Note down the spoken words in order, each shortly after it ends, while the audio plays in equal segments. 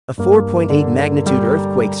A 4.8 magnitude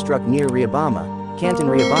earthquake struck near Riobamba, Cantón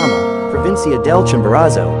Riobamba, Provincia del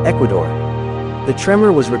Chimborazo, Ecuador. The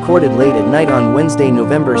tremor was recorded late at night on Wednesday,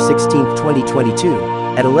 November 16, 2022,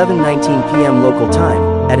 at 11:19 p.m. local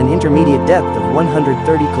time, at an intermediate depth of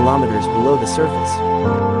 130 kilometers below the surface.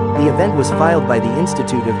 The event was filed by the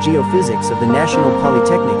Institute of Geophysics of the National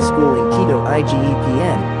Polytechnic School in Quito,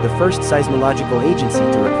 IGEPN, the first seismological agency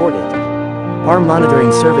to report it. Our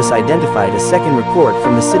monitoring service identified a second report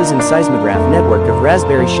from the citizen-seismograph network of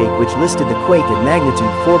RaspberryShake, which listed the quake at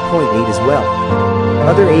magnitude 4.8 as well.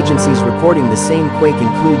 Other agencies reporting the same quake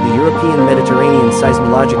include the European Mediterranean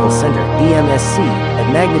Seismological Center (EMSC)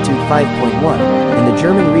 at magnitude 5.1 and the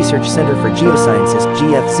German Research Center for Geosciences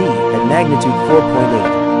 (GFZ) at magnitude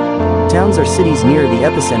 4.8. Towns or cities near the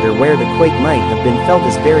epicenter where the quake might have been felt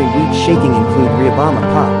as very weak shaking include Riobamba,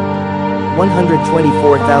 PA.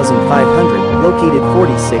 124,500, located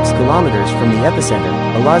 46 kilometers from the epicenter,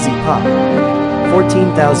 Alazi, PA.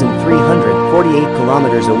 14,348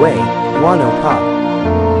 kilometers away, Guano, PA.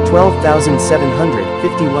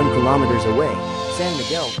 12,751 kilometers away, San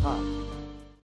Miguel, PA.